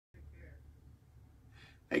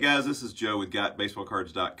Hey guys, this is Joe with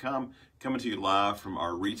GotBaseballCards.com coming to you live from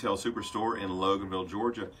our retail superstore in Loganville,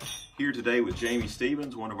 Georgia. Here today with Jamie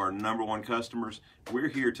Stevens, one of our #1 customers. We're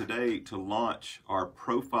here today to launch our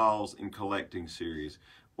Profiles in Collecting series.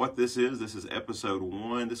 What this is episode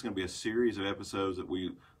 1. This is going to be a series of episodes that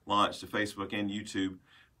we launched to Facebook and YouTube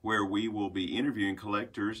where we will be interviewing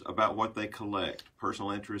collectors about what they collect,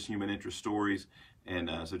 personal interest, human interest stories. And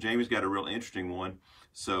so Jamie's got a real interesting one.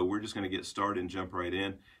 So we're just going to get started and jump right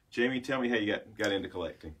in. Jamie, tell me how you got into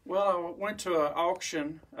collecting. Well, I went to an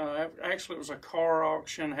auction. Actually, it was a car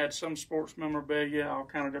auction. Had some sports memorabilia, all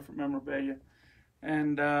kind of different memorabilia,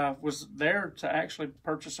 and was there to actually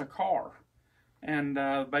purchase a car. And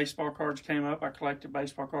baseball cards came up. I collected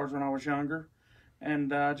baseball cards when I was younger,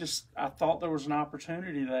 and I thought there was an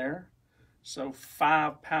opportunity there. So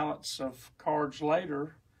 5 pallets of cards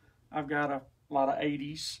later, I've got a lot of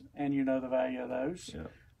 80s, and you know the value of those. Yeah.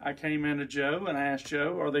 I came into Joe and asked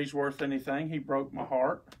Joe, are these worth anything? He broke my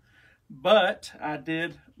heart. But I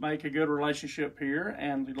did make a good relationship here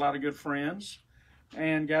and a lot of good friends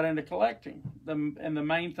and got into collecting. And the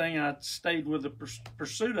main thing, I stayed with the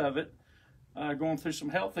pursuit of it. Going through some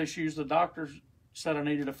health issues, the doctor said I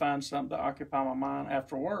needed to find something to occupy my mind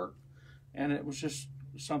after work. And it was just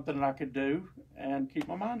something that I could do and keep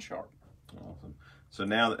my mind sharp. Awesome. So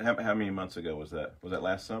now, how many months ago was that? Was that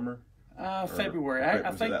last summer? February.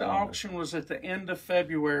 I think the auction was at the end of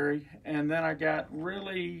February, and then I got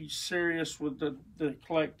really serious with the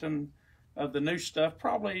collecting of the new stuff,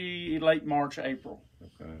 probably late March, April.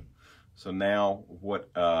 Okay. So now, what?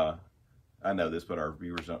 I know this, but our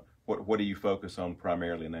viewers don't. What do you focus on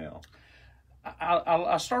primarily now?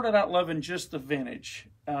 I started out loving just the vintage,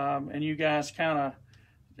 and you guys kind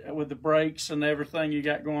of, with the breaks and everything you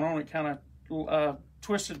got going on, it kind of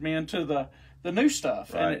twisted me into the new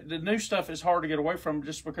stuff. Right. And the new stuff is hard to get away from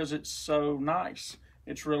just because it's so nice.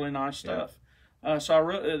 It's really nice stuff. Yeah.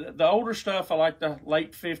 The older stuff, I like the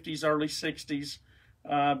late 50s, early 60s.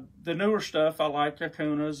 The newer stuff, I like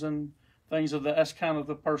Acunas and things of that. That's kind of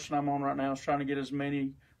the person I'm on right now, is trying to get as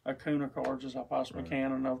many Acuna cards as I possibly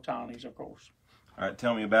can, and Ohtani's, of course. All right,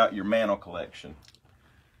 tell me about your Mantle collection.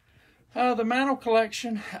 The Mantle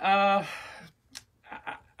collection,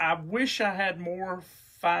 I wish I had more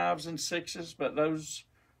 5s and 6s, but those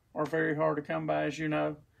are very hard to come by, as you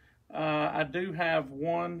know. I do have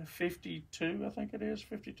one 52, I think it is,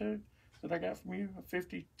 52, that I got from you. A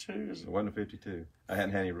 52? It wasn't a 52. I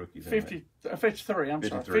hadn't had any rookies. 53, I'm 53,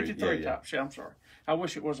 sorry. 53 yeah. tops, yeah, I'm sorry. I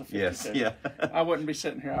wish it was a 52. Yes, yeah. I wouldn't be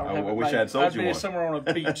sitting here. I wish I had sold you one. I'd be somewhere on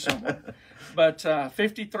a beach somewhere. But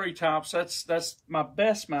 53 tops, that's my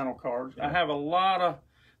best Mantle card. Yeah. I have a lot of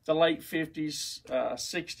the late 50s,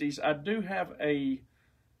 60s. I do have a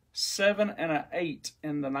 7 and an 8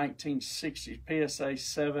 in the 1960s. PSA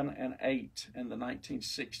 7 and 8 in the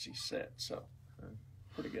 1960s set. So,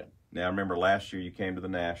 pretty good. Now, I remember last year you came to the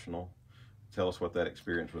National. Tell us what that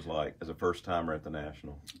experience was like as a first-timer at the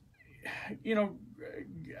National. You know,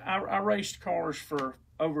 I raced cars for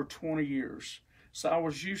over 20 years. So I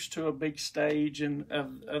was used to a big stage and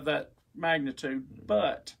of that magnitude.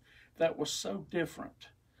 But that was so different.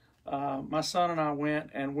 My son and I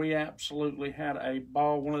went, and we absolutely had a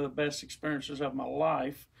ball, one of the best experiences of my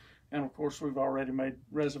life. And of course, we've already made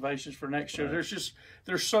reservations for next year. Right.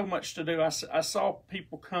 There's so much to do. I saw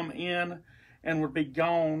people come in and would be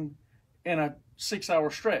gone in a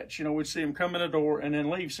 6-hour stretch. You know, we'd see them come in the door and then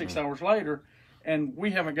leave 6 hours later, and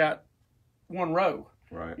we haven't got one row.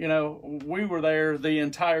 Right. You know, we were there the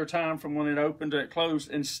entire time from when it opened to it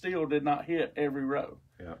closed, and still did not hit every row.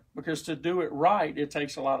 Yeah. Because to do it right, it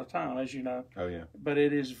takes a lot of time, as you know. Oh, yeah. But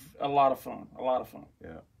it is a lot of fun,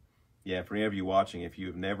 Yeah. Yeah, for any of you watching, if you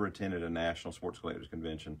have never attended a National Sports Collectors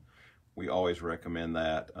Convention, we always recommend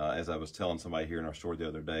that. As I was telling somebody here in our store the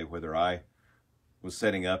other day, whether I was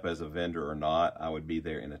setting up as a vendor or not, I would be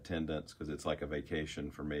there in attendance because it's like a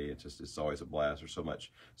vacation for me. It's always a blast. There's so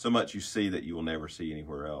much you see that you will never see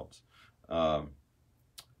anywhere else.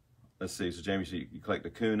 Let's see. So Jamie, you collect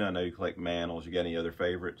Acuna. I know you collect Mantles. You got any other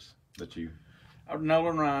favorites that you?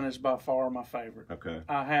 Nolan Ryan is by far my favorite. Okay.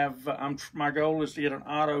 I have. My goal is to get an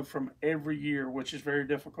auto from every year, which is very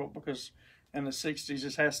difficult because in the '60s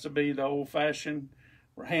it has to be the old-fashioned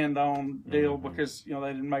hand-on deal because you know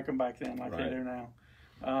they didn't make them back then like they do now.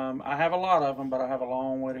 I have a lot of them, but I have a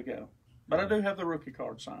long way to go. But I do have the rookie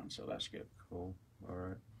card signed, so that's good. Cool. All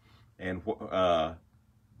right. And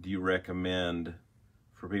do you recommend?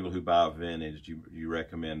 For people who buy vintage, do you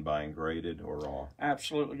recommend buying graded or raw?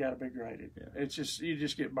 Absolutely got to be graded. Yeah. It's just, you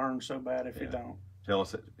just get burned so bad if you don't. Tell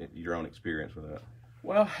us your own experience with that.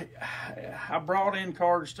 Well, I brought in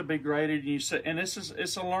cards to be graded, and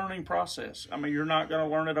it's a learning process. I mean, you're not going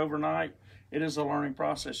to learn it overnight. It is a learning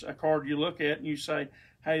process. A card you look at and you say,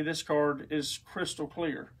 hey, this card is crystal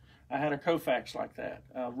clear. I had a Koufax like that,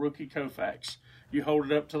 a rookie Koufax. You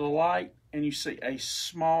hold it up to the light and you see a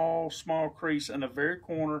small crease in the very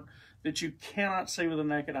corner that you cannot see with the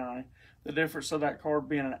naked eye. The difference of that card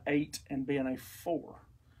being an 8 and being a 4.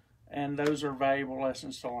 And those are valuable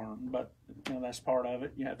lessons to learn, but that's part of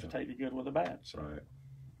it. You have to take the good with the bad. So. Right.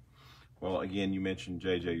 Well, again, you mentioned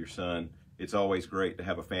JJ, your son. It's always great to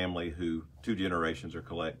have a family who 2 generations are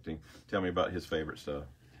collecting. Tell me about his favorite stuff.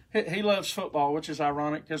 He loves football, which is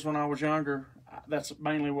ironic because when I was younger, that's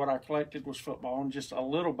mainly what I collected was football and just a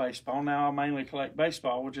little baseball. Now I mainly collect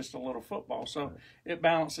baseball with just a little football, so right. It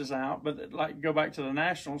balances out. But like go back to the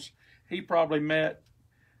Nationals, he probably met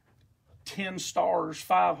 10 stars,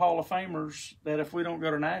 5 Hall of Famers that if we don't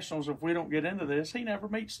go to Nationals, if we don't get into this, he never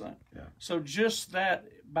meets them. Yeah. So just that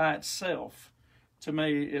by itself, to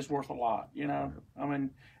me, is worth a lot, I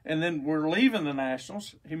mean, and then we're leaving the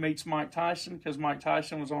Nationals. He meets Mike Tyson because Mike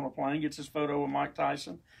Tyson was on a plane, gets his photo with Mike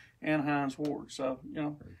Tyson and Hines Ward. So,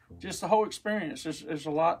 cool. Just the whole experience. There's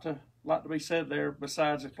a lot to be said there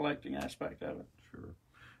besides the collecting aspect of it. Sure.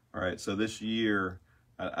 All right, so this year,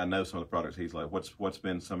 I know some of the products he's like. What's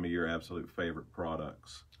been some of your absolute favorite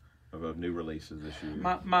products of new releases this year?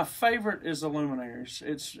 My favorite is the Luminaries.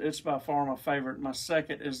 It's by far my favorite. My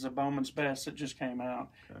second is the Bowman's Best that just came out,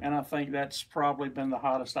 okay. And I think that's probably been the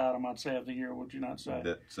hottest item I'd say of the year. Would you not say?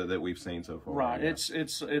 That we've seen so far. Right. Yeah.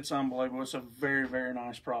 It's unbelievable. It's a very, very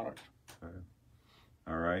nice product. Okay.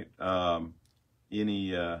 All right.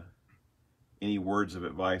 Any words of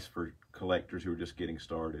advice for collectors who are just getting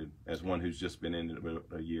started, as one who's just been in it about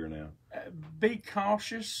a year now? Be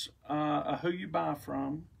cautious of who you buy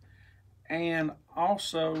from, and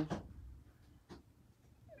also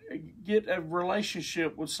get a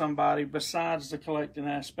relationship with somebody besides the collecting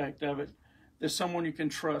aspect of it. There's someone you can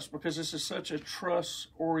trust, because this is such a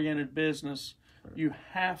trust-oriented business. Right. You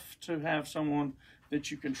have to have someone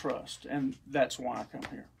that you can trust, and that's why I come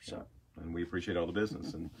here. So, yeah. And we appreciate all the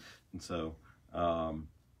business, and so.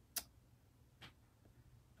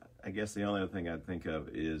 I guess the only other thing I'd think of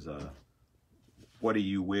is what do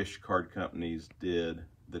you wish card companies did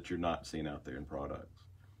that you're not seeing out there in products?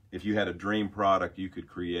 If you had a dream product you could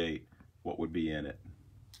create, what would be in it?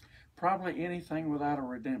 Probably anything without a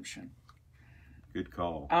redemption. Good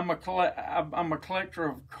call. I'm a collector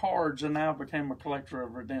of cards and now became a collector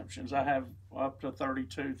of redemptions. I have up to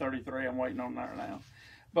 32, 33. I'm waiting on that now.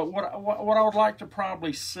 But what I would like to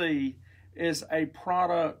probably see is a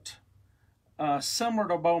product similar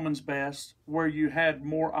to Bowman's Best, where you had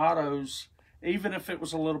more autos, even if it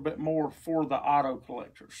was a little bit more for the auto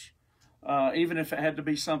collectors. Even if it had to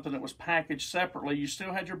be something that was packaged separately, you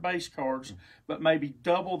still had your base cards, but maybe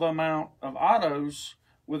double the amount of autos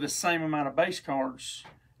with the same amount of base cards,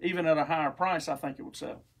 even at a higher price. I think it would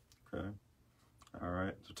sell. Okay. All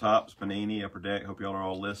right. So Topps, Panini, Upper Deck, hope y'all are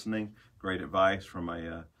all listening. Great advice from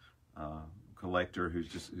a collector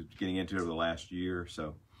who's getting into it over the last year.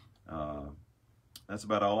 So that's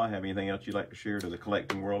about all I have. Anything else you'd like to share to the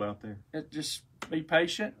collecting world out there? Just be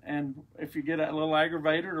patient, and if you get a little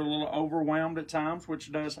aggravated or a little overwhelmed at times,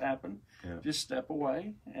 which does happen, yeah. Just step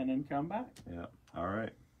away and then come back. Yeah. All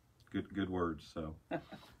right. Good words. So,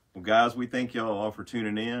 well, guys, we thank y'all all for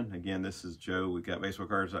tuning in. Again, this is Joe with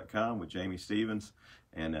GotBaseballCards.com with Jamie Stevens,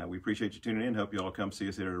 and we appreciate you tuning in. Hope you all come see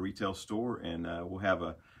us at a retail store, and we'll have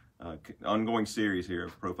a ongoing series here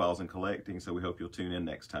of profiles and collecting, so we hope you'll tune in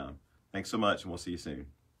next time. Thanks so much, and we'll see you soon.